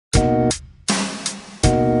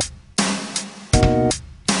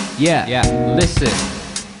Yeah, listen.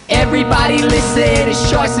 Everybody listen, it's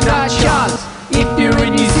choice and not chance. If you're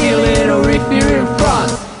in New Zealand or if you're in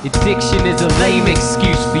France. Addiction is a lame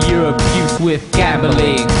excuse for your abuse with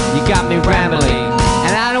gambling. You got me rambling,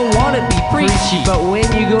 and I don't wanna be preachy, but when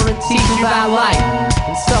you gonna teach about life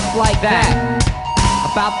and stuff like that,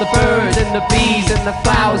 about the birds and the bees and the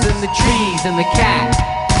flowers and the trees and the cat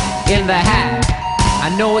in the hat. I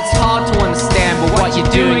know it's hard to understand, but what you're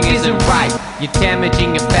doing isn't right. You're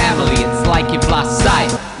damaging your family, it's like you've lost sight.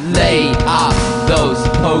 Lay off those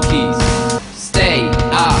pokies, stay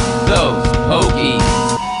off those pokies.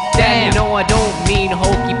 Damn, you know I don't mean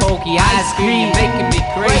hokey pokey ice cream. You're making me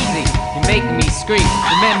crazy, you're making me scream.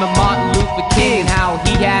 Remember Martin Luther King, how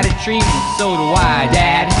he had a dream? So do I,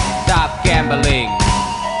 Dad. Stop gambling.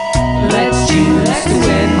 Let's choose to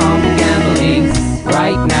end harmful gambling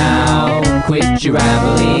right now. Quit your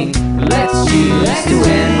rambling. Let's choose to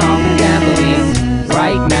end harmful gambling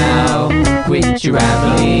right now. Quit your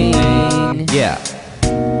rambling. Yeah.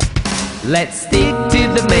 Let's stick to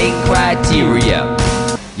the main criteria.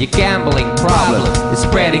 Your gambling problem is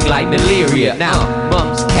spreading like malaria. Now,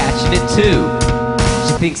 Mom's catching it too.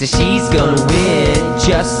 She thinks that she's gonna win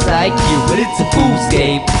just like you, but it's a fool's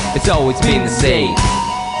game. It's always been the same.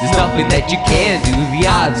 There's nothing that you can do. The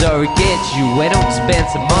odds are against you. Why don't you spend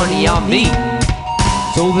some money on me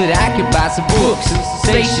so that I can buy some books and some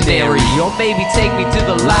stationery, or maybe take me to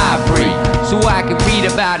the library so I can read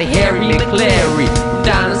about Harry McClary from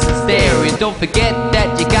Dinosaur's Theory. And don't forget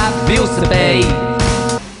that you got bills to pay.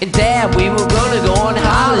 And Dad, we were gonna go on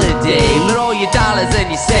holiday with all your dollars and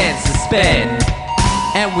your cents to spend,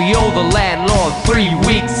 and we owe the landlord 3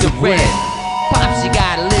 weeks of rent. Pops, you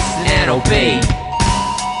gotta listen and obey,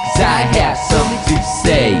 'cause I have something to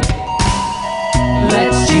say.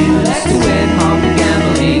 Let's choose to end harmful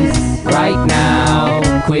gambling right now.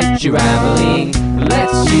 Quit your rambling.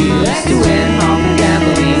 Let's choose to end harmful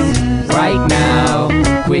gambling right now.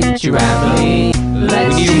 Quit your rambling.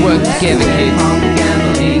 We need to work together, kids.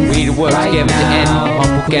 We need to work together to end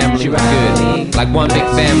harmful gambling for good. Like one big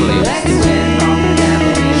family.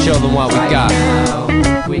 Show them what we got.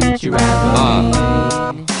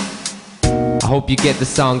 I hope you get the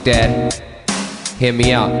song, Dad. Hear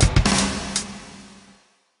me out.